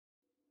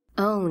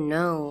Oh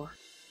no.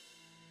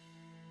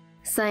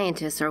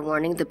 Scientists are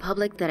warning the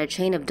public that a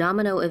chain of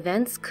domino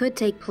events could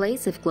take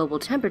place if global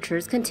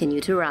temperatures continue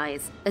to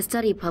rise. A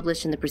study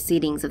published in the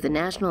Proceedings of the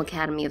National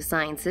Academy of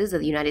Sciences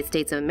of the United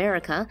States of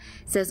America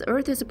says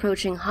Earth is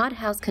approaching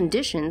hothouse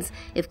conditions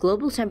if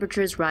global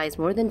temperatures rise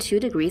more than 2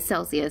 degrees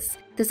Celsius.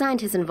 The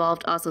scientists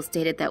involved also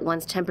stated that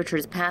once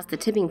temperatures pass the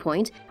tipping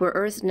point where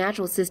Earth's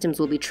natural systems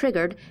will be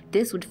triggered,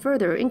 this would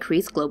further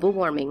increase global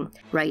warming.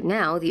 Right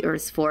now, the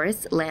Earth's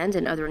forests, land,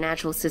 and other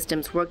natural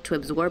systems work to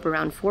absorb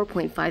around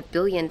 4.5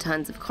 billion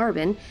tons of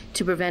carbon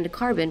to prevent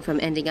carbon from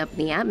ending up in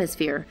the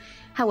atmosphere.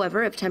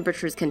 However, if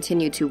temperatures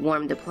continue to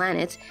warm the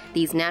planet,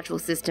 these natural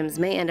systems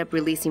may end up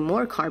releasing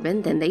more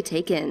carbon than they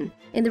take in.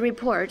 In the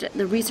report,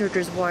 the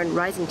researchers warned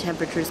rising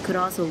temperatures could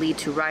also lead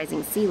to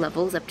rising sea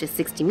levels up to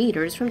 60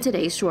 meters from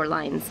today's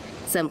shorelines.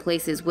 Some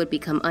places would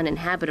become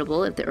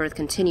uninhabitable if the Earth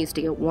continues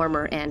to get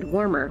warmer and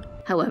warmer.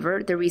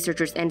 However, the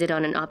researchers ended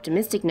on an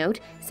optimistic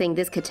note, saying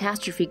this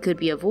catastrophe could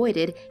be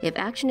avoided if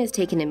action is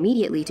taken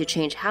immediately to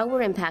change how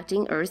we're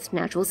impacting Earth's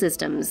natural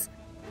systems.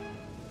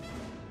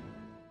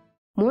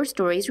 More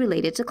stories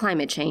related to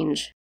climate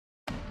change.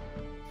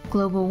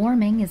 Global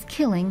warming is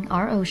killing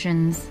our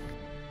oceans.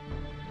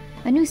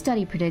 A new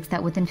study predicts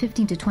that within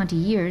 15 to 20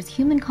 years,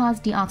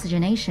 human-caused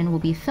deoxygenation will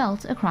be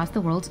felt across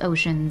the world's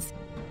oceans.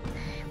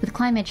 With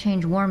climate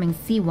change warming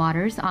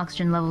seawaters,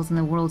 oxygen levels in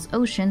the world's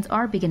oceans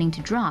are beginning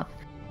to drop.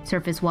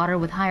 Surface water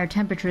with higher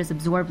temperatures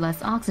absorb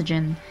less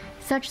oxygen.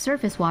 Such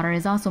surface water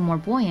is also more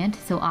buoyant,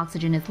 so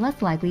oxygen is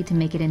less likely to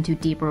make it into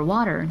deeper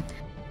water.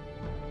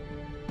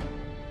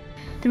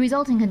 The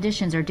resulting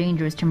conditions are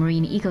dangerous to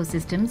marine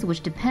ecosystems,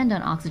 which depend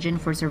on oxygen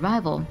for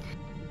survival.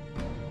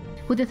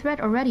 With the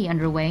threat already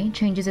underway,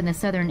 changes in the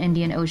southern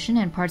Indian Ocean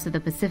and parts of the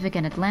Pacific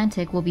and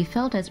Atlantic will be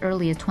felt as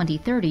early as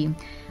 2030.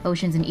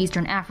 Oceans in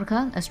eastern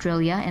Africa,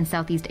 Australia, and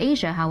Southeast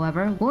Asia,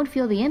 however, won't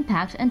feel the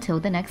impact until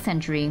the next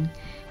century.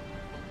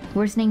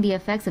 Worsening the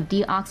effects of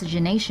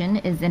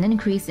deoxygenation is an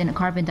increase in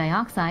carbon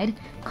dioxide,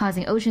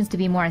 causing oceans to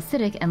be more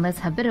acidic and less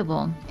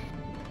habitable.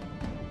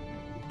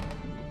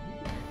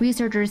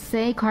 Researchers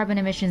say carbon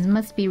emissions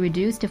must be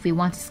reduced if we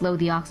want to slow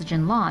the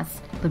oxygen loss,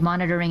 but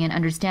monitoring and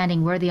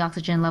understanding where the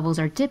oxygen levels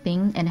are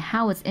dipping and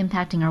how it's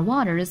impacting our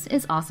waters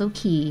is also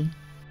key.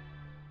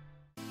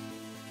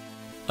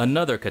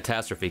 Another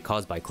catastrophe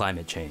caused by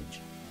climate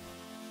change.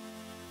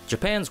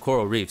 Japan's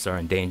coral reefs are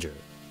in danger.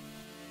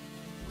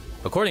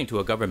 According to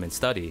a government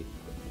study,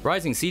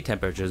 rising sea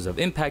temperatures have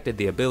impacted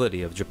the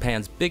ability of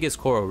Japan's biggest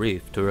coral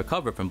reef to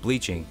recover from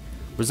bleaching,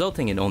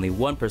 resulting in only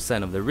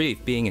 1% of the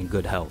reef being in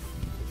good health.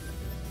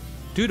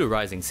 Due to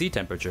rising sea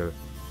temperature,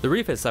 the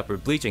reef has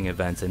suffered bleaching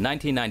events in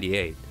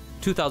 1998,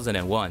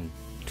 2001,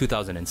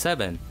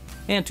 2007,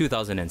 and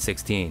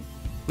 2016,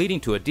 leading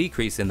to a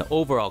decrease in the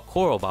overall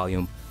coral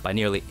volume by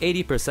nearly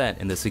 80%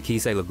 in the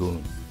Tsukise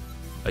Lagoon.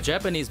 A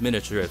Japanese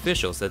ministry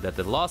official said that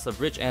the loss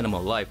of rich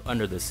animal life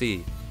under the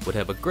sea would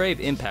have a grave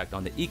impact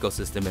on the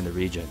ecosystem in the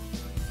region.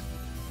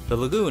 The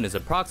lagoon is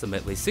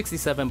approximately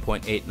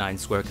 67.89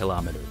 square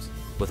kilometers,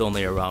 with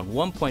only around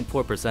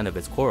 1.4% of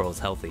its corals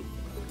healthy.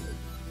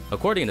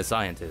 According to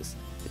scientists,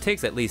 it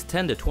takes at least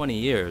 10 to 20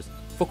 years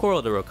for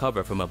coral to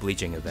recover from a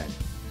bleaching event.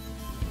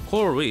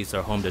 Coral reefs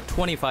are home to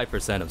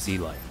 25% of sea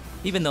life,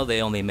 even though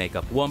they only make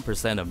up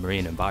 1% of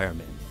marine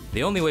environment.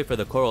 The only way for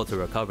the coral to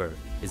recover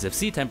is if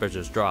sea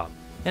temperatures drop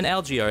and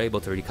algae are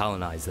able to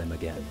recolonize them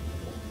again.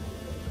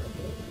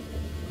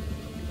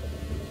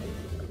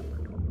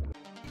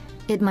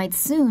 It might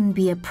soon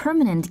be a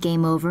permanent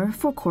game over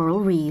for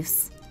coral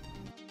reefs.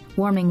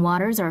 Warming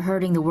waters are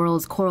hurting the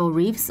world's coral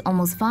reefs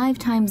almost 5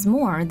 times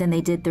more than they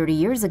did 30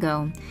 years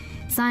ago.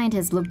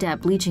 Scientists looked at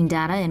bleaching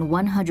data in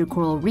 100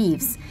 coral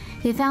reefs.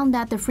 They found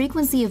that the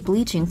frequency of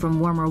bleaching from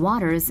warmer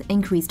waters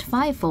increased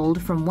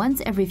 5-fold from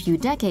once every few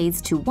decades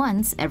to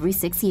once every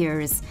 6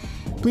 years.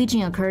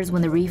 Bleaching occurs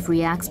when the reef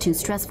reacts to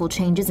stressful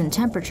changes in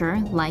temperature,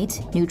 light,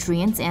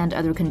 nutrients, and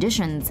other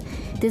conditions.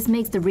 This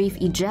makes the reef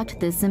eject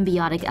the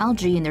symbiotic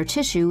algae in their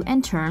tissue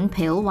and turn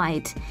pale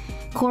white.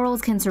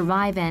 Corals can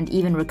survive and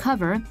even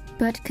recover,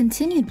 but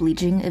continued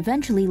bleaching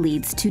eventually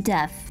leads to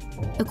death.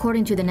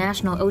 According to the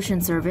National Ocean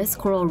Service,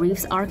 coral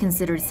reefs are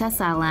considered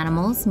sessile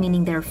animals,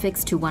 meaning they're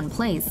fixed to one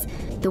place.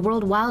 The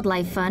World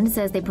Wildlife Fund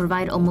says they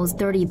provide almost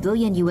 $30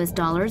 billion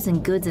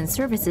in goods and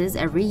services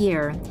every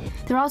year.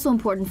 They're also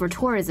important for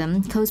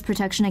tourism, coast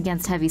protection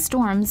against heavy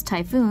storms,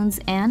 typhoons,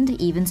 and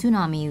even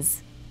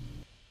tsunamis.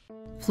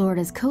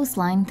 Florida's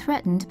coastline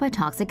threatened by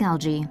toxic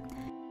algae.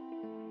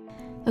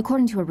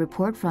 According to a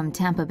report from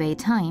Tampa Bay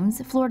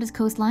Times, Florida's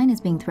coastline is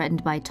being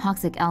threatened by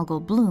toxic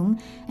algal bloom,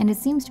 and it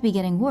seems to be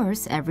getting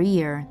worse every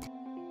year.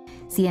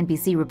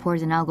 CNBC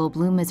reports an algal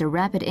bloom is a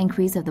rapid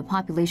increase of the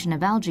population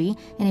of algae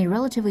in a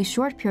relatively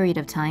short period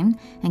of time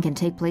and can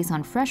take place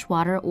on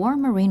freshwater or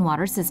marine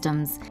water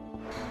systems.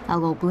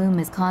 Algal bloom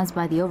is caused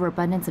by the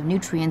overabundance of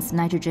nutrients,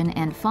 nitrogen,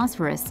 and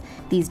phosphorus.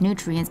 These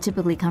nutrients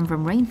typically come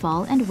from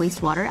rainfall and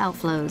wastewater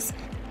outflows.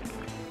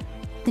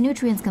 The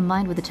nutrients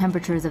combined with the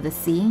temperatures of the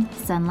sea,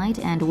 sunlight,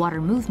 and water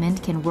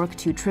movement can work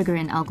to trigger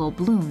an algal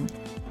bloom.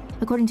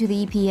 According to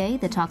the EPA,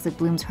 the toxic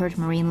blooms hurt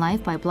marine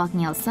life by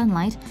blocking out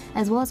sunlight,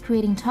 as well as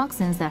creating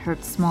toxins that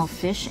hurt small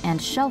fish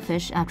and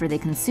shellfish after they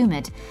consume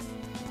it.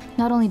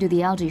 Not only do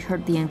the algae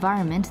hurt the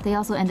environment, they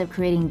also end up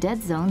creating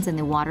dead zones in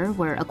the water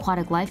where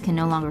aquatic life can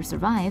no longer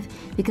survive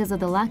because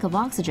of the lack of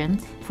oxygen,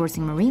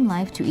 forcing marine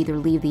life to either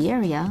leave the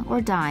area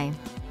or die.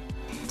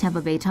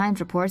 Tampa Bay Times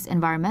reports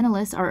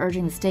environmentalists are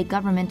urging the state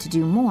government to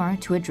do more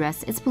to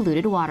address its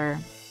polluted water.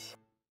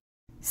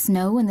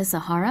 Snow in the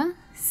Sahara?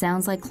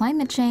 Sounds like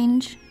climate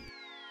change.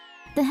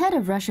 The head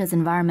of Russia's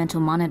environmental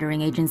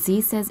monitoring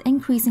agency says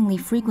increasingly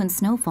frequent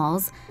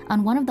snowfalls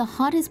on one of the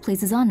hottest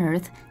places on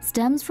Earth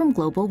stems from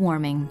global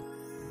warming.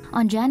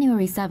 On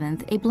January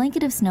 7th, a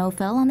blanket of snow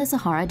fell on the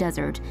Sahara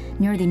Desert,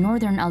 near the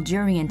northern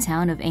Algerian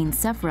town of Ain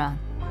Sefra.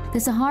 The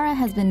Sahara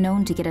has been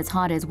known to get as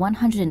hot as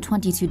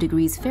 122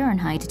 degrees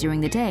Fahrenheit during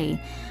the day,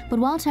 but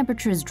while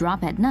temperatures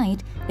drop at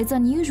night, it's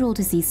unusual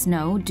to see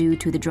snow due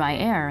to the dry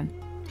air.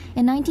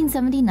 In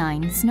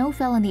 1979, snow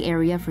fell in the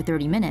area for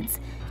 30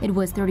 minutes. It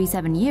was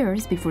 37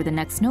 years before the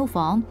next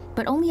snowfall,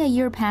 but only a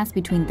year passed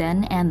between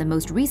then and the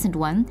most recent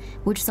one,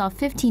 which saw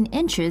 15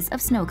 inches of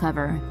snow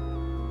cover.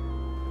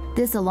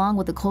 This, along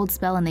with a cold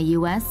spell in the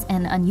US,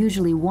 an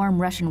unusually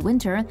warm Russian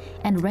winter,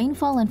 and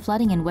rainfall and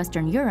flooding in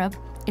Western Europe,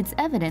 it's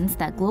evidence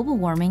that global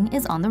warming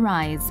is on the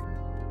rise.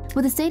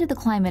 With the state of the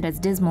climate as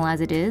dismal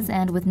as it is,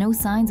 and with no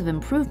signs of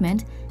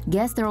improvement,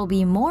 guess there will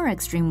be more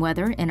extreme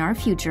weather in our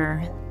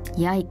future.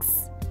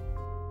 Yikes.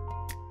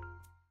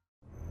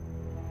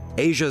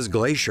 Asia's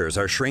glaciers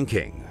are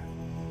shrinking.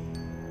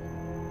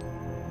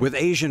 With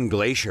Asian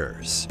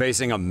glaciers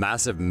facing a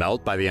massive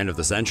melt by the end of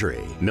the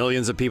century,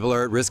 millions of people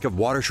are at risk of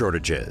water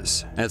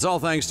shortages, and it's all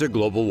thanks to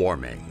global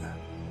warming.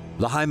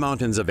 The high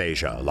mountains of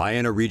Asia lie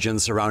in a region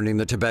surrounding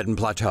the Tibetan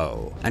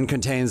Plateau and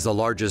contains the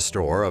largest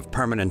store of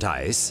permanent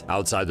ice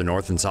outside the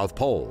North and South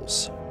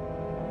Poles.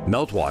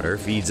 Meltwater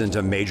feeds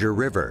into major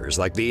rivers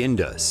like the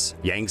Indus,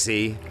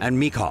 Yangtze, and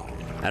Mekong,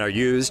 and are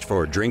used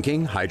for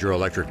drinking,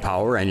 hydroelectric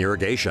power, and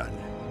irrigation.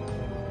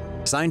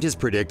 Scientists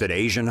predict that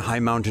Asian high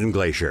mountain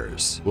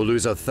glaciers will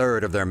lose a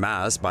third of their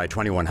mass by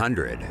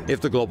 2100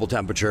 if the global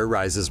temperature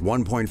rises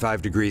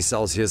 1.5 degrees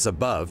Celsius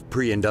above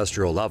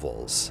pre-industrial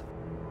levels.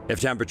 If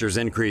temperatures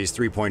increase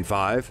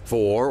 3.5,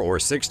 4, or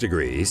 6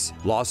 degrees,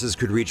 losses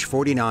could reach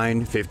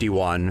 49%,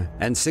 51%,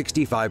 and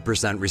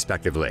 65%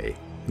 respectively.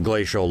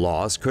 Glacial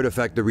loss could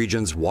affect the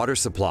region's water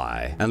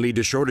supply and lead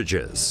to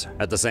shortages.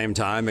 At the same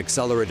time,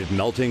 accelerated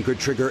melting could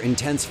trigger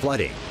intense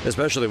flooding,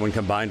 especially when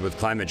combined with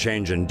climate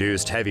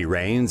change-induced heavy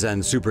rains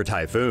and super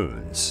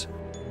typhoons.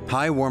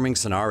 High warming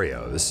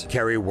scenarios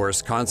carry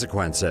worse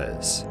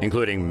consequences,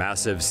 including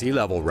massive sea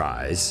level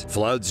rise,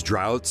 floods,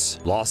 droughts,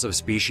 loss of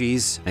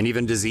species, and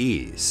even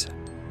disease.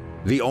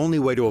 The only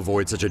way to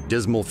avoid such a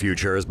dismal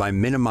future is by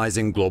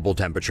minimizing global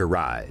temperature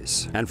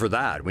rise. And for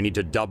that, we need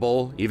to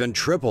double, even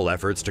triple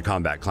efforts to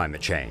combat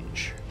climate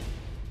change.